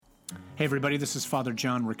Hey everybody, this is Father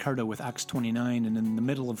John Ricardo with Acts 29, and in the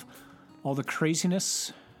middle of all the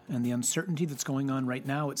craziness and the uncertainty that's going on right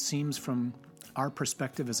now, it seems from our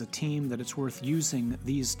perspective as a team that it's worth using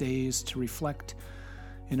these days to reflect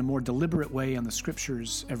in a more deliberate way on the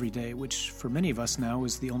Scriptures every day, which for many of us now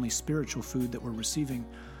is the only spiritual food that we're receiving.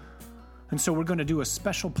 And so we're going to do a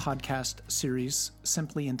special podcast series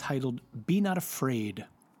simply entitled, Be Not Afraid,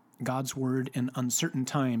 God's Word in Uncertain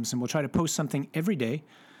Times. And we'll try to post something every day,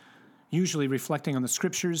 usually reflecting on the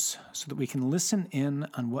Scriptures so that we can listen in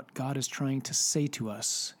on what God is trying to say to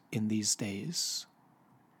us in these days.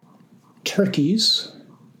 Turkeys,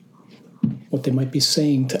 what they might be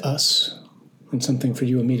saying to us, and something for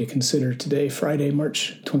you and me to consider today, Friday,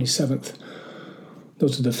 March 27th.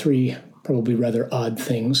 Those are the three probably rather odd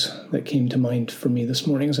things that came to mind for me this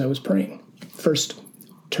morning as I was praying. First,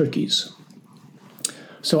 turkeys.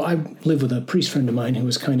 So I live with a priest friend of mine who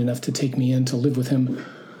was kind enough to take me in to live with him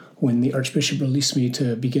when the Archbishop released me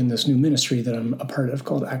to begin this new ministry that I'm a part of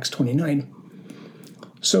called Acts 29.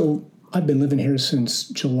 So I've been living here since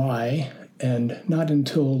July, and not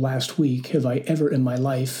until last week have I ever in my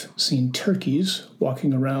life seen turkeys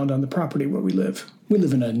walking around on the property where we live. We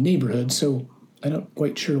live in a neighborhood, so I'm not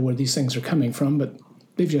quite sure where these things are coming from, but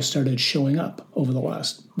they've just started showing up over the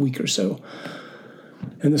last week or so.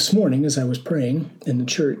 And this morning, as I was praying in the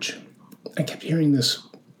church, I kept hearing this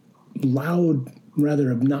loud,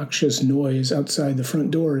 rather obnoxious noise outside the front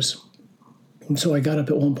doors. And so I got up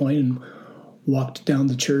at one point and walked down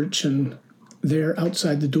the church, and there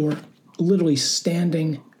outside the door, literally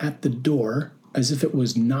standing at the door as if it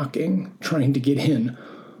was knocking, trying to get in,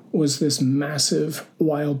 was this massive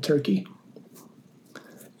wild turkey.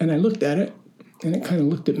 And I looked at it, and it kind of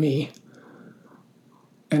looked at me,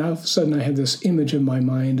 and all of a sudden I had this image in my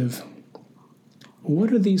mind of,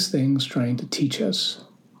 what are these things trying to teach us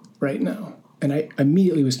right now? And I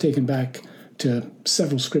immediately was taken back to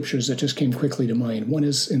several scriptures that just came quickly to mind. One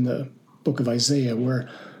is in the book of Isaiah, where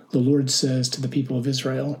the Lord says to the people of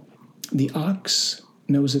Israel, the ox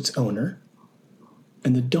knows its owner,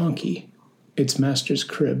 and the donkey its master's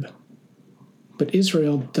crib. But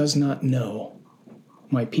Israel does not know.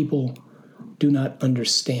 My people do not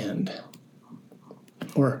understand.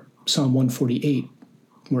 Or Psalm 148,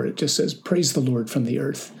 where it just says, praise the Lord from the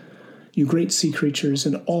earth, you great sea creatures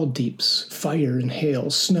in all deeps, fire and hail,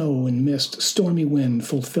 snow and mist, stormy wind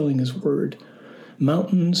fulfilling his word,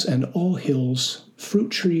 mountains and all hills,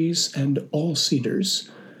 fruit trees and all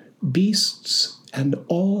cedars, beasts and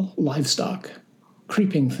all livestock,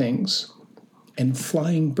 creeping things and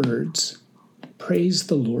flying birds, praise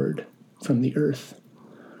the Lord from the earth.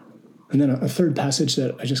 And then a third passage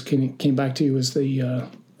that I just came back to is the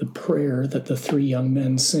prayer that the three young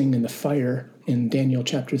men sing in the fire in Daniel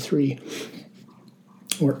chapter 3,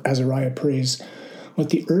 where Azariah prays, let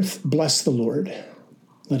the earth bless the Lord,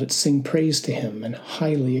 let it sing praise to him and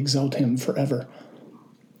highly exalt him forever.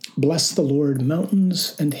 Bless the Lord,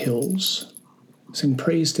 mountains and hills, sing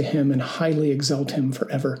praise to him and highly exalt him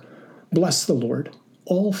forever. Bless the Lord,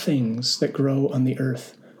 all things that grow on the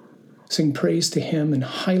earth, sing praise to him and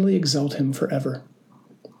highly exalt him forever.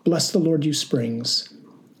 Bless the Lord, you springs,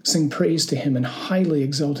 sing praise to him and highly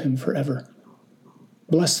exalt him forever.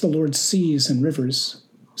 Bless the Lord, seas and rivers,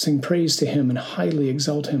 sing praise to him and highly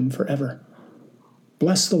exalt him forever.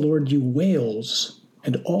 Bless the Lord, you whales,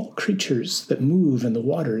 and all creatures that move in the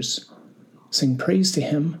waters, sing praise to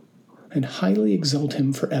him and highly exalt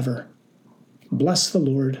him forever. Bless the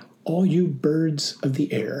Lord, all you birds of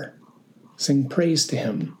the air, sing praise to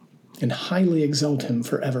him and highly exalt him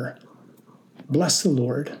forever. Bless the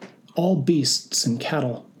Lord, all beasts and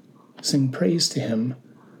cattle, sing praise to him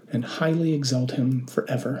and highly exalt him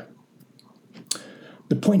forever.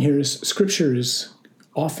 The point here is Scripture is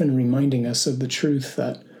often reminding us of the truth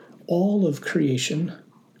that all of creation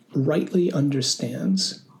rightly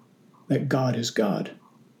understands that God is God,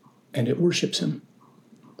 and it worships him.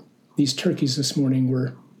 These turkeys this morning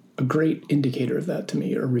were a great indicator of that to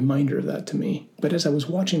me, or a reminder of that to me. But as I was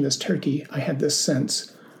watching this turkey, I had this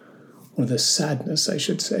sense, or this sadness, I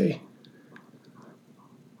should say.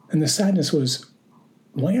 And the sadness was,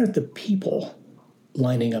 why aren't the people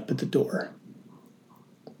lining up at the door?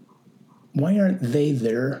 Why aren't they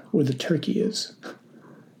there where the turkey is?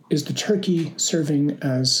 Is the turkey serving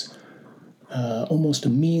as almost a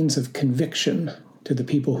means of conviction to the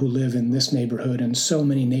people who live in this neighborhood and so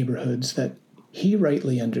many neighborhoods that he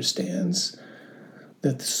rightly understands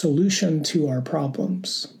that the solution to our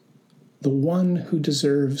problems, the one who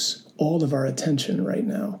deserves all of our attention right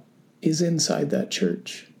now, is inside that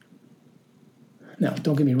church? Now,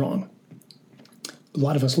 don't get me wrong. A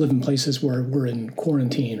lot of us live in places where we're in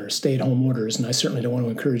quarantine or stay-at-home orders, and I certainly don't want to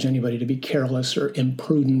encourage anybody to be careless or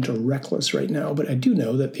imprudent or reckless right now, but I do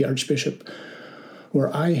know that the Archbishop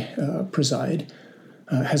where I preside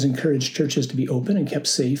has encouraged churches to be open and kept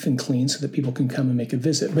safe and clean so that people can come and make a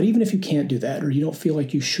visit. But even if you can't do that, or you don't feel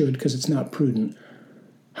like you should because it's not prudent,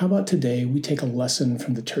 how about today we take a lesson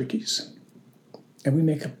from the turkeys and we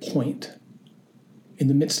make a point in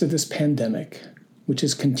the midst of this pandemic, which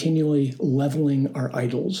is continually leveling our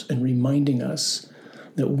idols and reminding us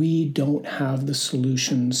that we don't have the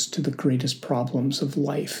solutions to the greatest problems of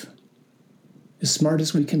life. As smart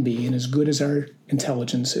as we can be and as good as our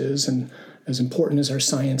intelligence is and as important as our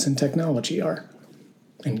science and technology are.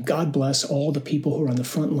 And God bless all the people who are on the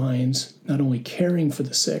front lines, not only caring for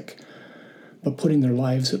the sick, but putting their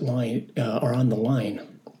lives are on the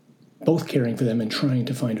line, both caring for them and trying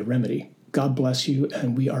to find a remedy. God bless you,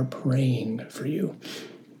 and we are praying for you.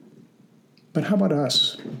 But how about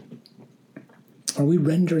us? Are we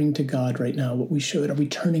rendering to God right now what we should? Are we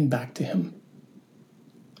turning back to Him?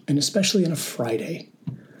 And especially on a Friday,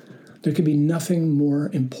 there could be nothing more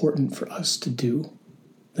important for us to do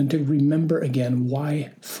than to remember again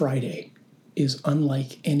why Friday is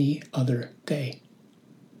unlike any other day.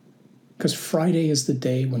 Because Friday is the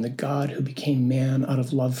day when the God who became man out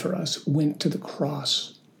of love for us went to the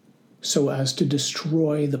cross so as to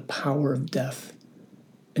destroy the power of death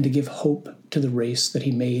and to give hope to the race that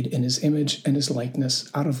He made in His image and His likeness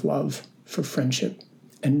out of love for friendship,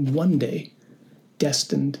 and one day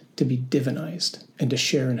destined to be divinized and to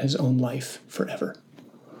share in His own life forever.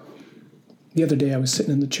 The other day I was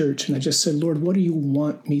sitting in the church and I just said, Lord, what do you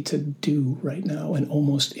want me to do right now? And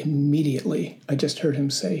almost immediately I just heard Him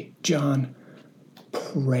say, John,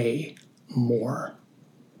 pray more.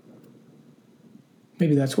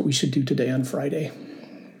 Maybe that's what we should do today on Friday.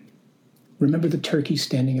 Remember the turkey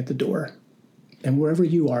standing at the door. And wherever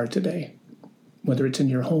you are today, whether it's in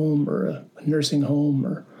your home or a nursing home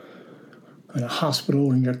or in a hospital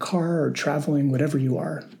or in your car or traveling, whatever you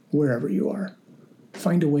are, wherever you are,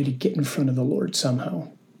 find a way to get in front of the Lord somehow,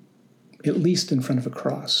 at least in front of a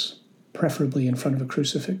cross, preferably in front of a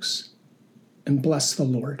crucifix, and bless the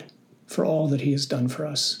Lord for all that He has done for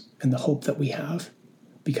us and the hope that we have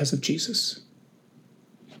because of Jesus.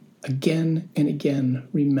 Again and again,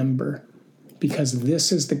 remember, because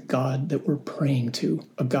this is the God that we're praying to,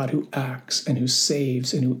 a God who acts and who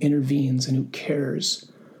saves and who intervenes and who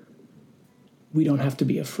cares. We don't have to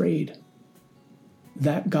be afraid.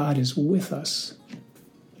 That God is with us,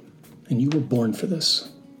 and you were born for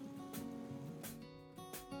this.